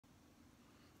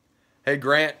Hey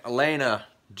Grant, Elena,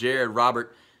 Jared,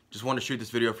 Robert, just wanted to shoot this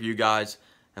video for you guys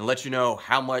and let you know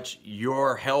how much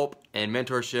your help and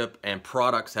mentorship and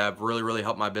products have really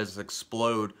helped my business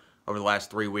explode over the last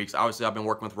 3 weeks. Obviously, I've been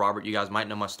working with Robert. You guys might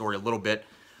know my story a little bit,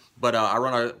 but I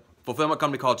run a fulfillment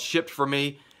company called Shipped For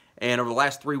Me, and over the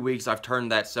last 3 weeks, I've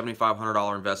turned that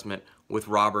 $7,500 investment with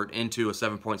Robert into a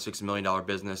 $7.6 million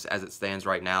business as it stands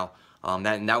right now.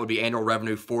 That would be annual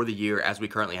revenue for the year as we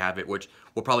currently have it, which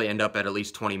will probably end up at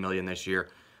least $20 million this year.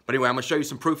 But anyway, I'm going to show you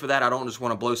some proof of that. I don't just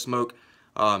want to blow smoke.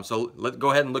 So let's go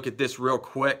ahead and look at this real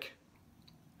quick.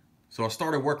 So I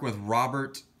started working with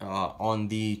Robert on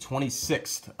the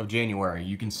 26th of January.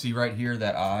 You can see right here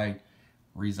that I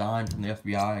resigned from the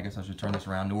FBI. I guess I should turn this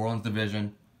around. New Orleans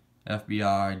Division,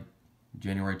 FBI,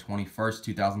 January 21st,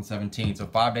 2017. So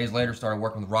 5 days later, started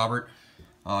working with Robert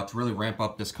to really ramp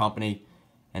up this company.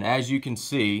 And as you can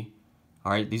see,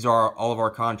 all right, these are all of our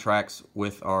contracts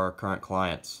with our current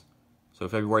clients. So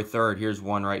February 3rd, here's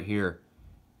one right here.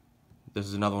 This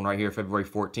is another one right here, February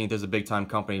 14th. This is a big time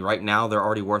company. Right now, they're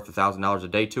already worth $1,000 a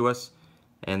day to us,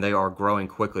 and they are growing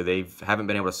quickly. They haven't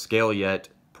been able to scale yet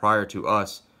prior to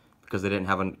us because they didn't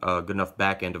have a good enough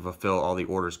back end to fulfill all the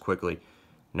orders quickly.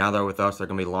 Now they're with us, they're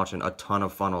going to be launching a ton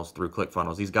of funnels through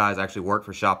ClickFunnels. These guys actually work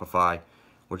for Shopify,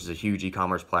 which is a huge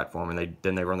e-commerce platform, and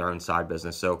then they run their own side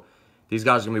business. So these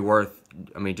guys are going to be worth,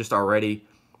 I mean, just already,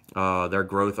 their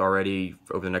growth already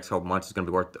over the next couple months is going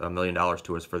to be worth $1 million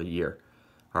to us for the year.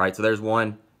 All right, so there's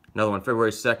one. Another one,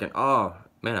 February 2nd. Oh,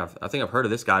 man, I think I've heard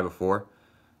of this guy before.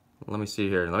 Let me see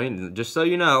here. Just so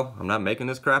you know, I'm not making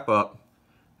this crap up.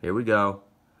 Here we go.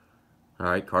 All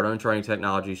right, Cardone Training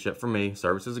Technology, Shipped For Me,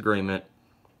 services agreement.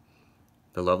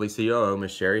 The lovely COO,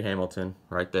 Miss Sherry Hamilton,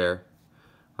 right there.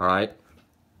 All right.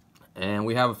 And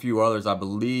we have a few others, I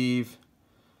believe.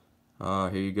 Here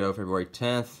you go, February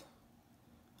 10th.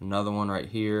 Another one right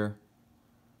here.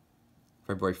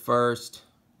 February 1st.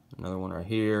 Another one right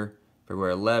here.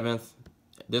 February 11th.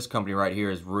 This company right here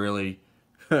is really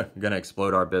going to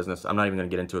explode our business. I'm not even going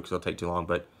to get into it because it'll take too long,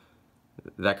 but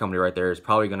that company right there is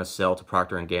probably going to sell to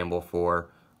Procter & Gamble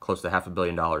for close to $500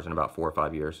 million in about 4 or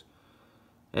 5 years.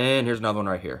 And here's another one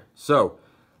right here. So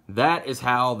that is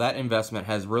how that investment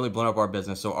has really blown up our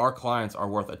business. So our clients are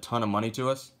worth a ton of money to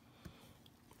us.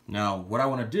 Now, what I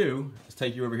want to do is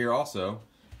take you over here also.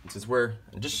 Since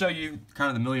just show you kind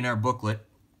of the millionaire booklet,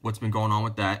 what's been going on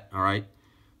with that, all right?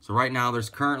 So right now, there's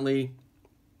currently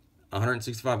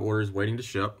 165 orders waiting to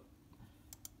ship.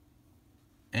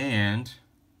 And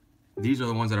these are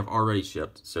the ones that have already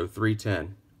shipped, so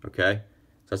 310, okay?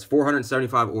 So that's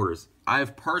 475 orders. I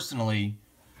have personally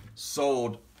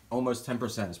sold almost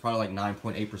 10%. It's probably like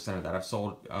 9.8% of that. I've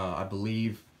sold, I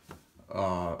believe,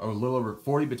 a little over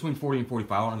 40, between 40 and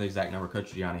 45. I don't know the exact number.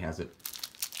 Coach Gianni has it.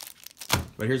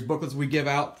 But here's booklets we give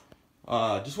out.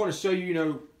 Just want to show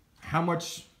you, how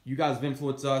much you guys have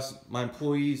influenced us. My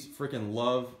employees freaking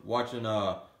love watching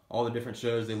all the different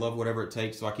shows. They love whatever it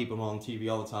takes, so I keep them on TV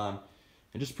all the time.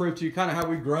 And just prove to you kind of how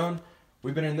we've grown.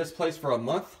 We've been in this place for a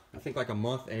month. I think like a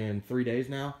month and 3 days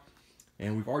now.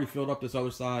 And we've already filled up this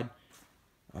other side.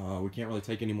 We can't really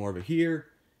take any more of it here.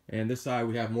 And this side,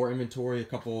 we have more inventory, a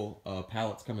couple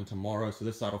pallets coming tomorrow. So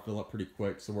this side will fill up pretty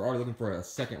quick. So we're already looking for a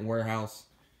second warehouse.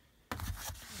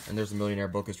 And there's the millionaire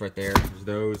booklets right there. There's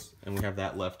those, and we have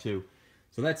that left too.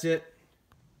 So that's it.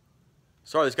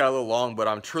 Sorry this got a little long, but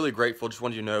I'm truly grateful. Just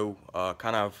wanted you to know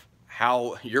kind of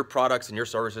how your products and your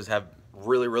services have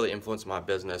really influenced my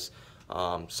business.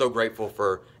 So grateful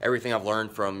for everything I've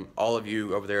learned from all of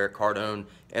you over there at Cardone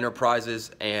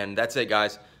Enterprises. And that's it,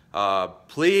 guys.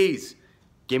 Please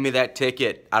give me that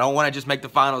ticket. I don't want to just make the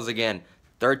finals again.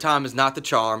 Third time is not the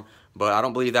charm, but I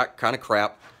don't believe that kind of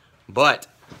crap. But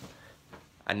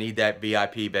I need that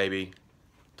VIP, baby.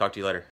 Talk to you later.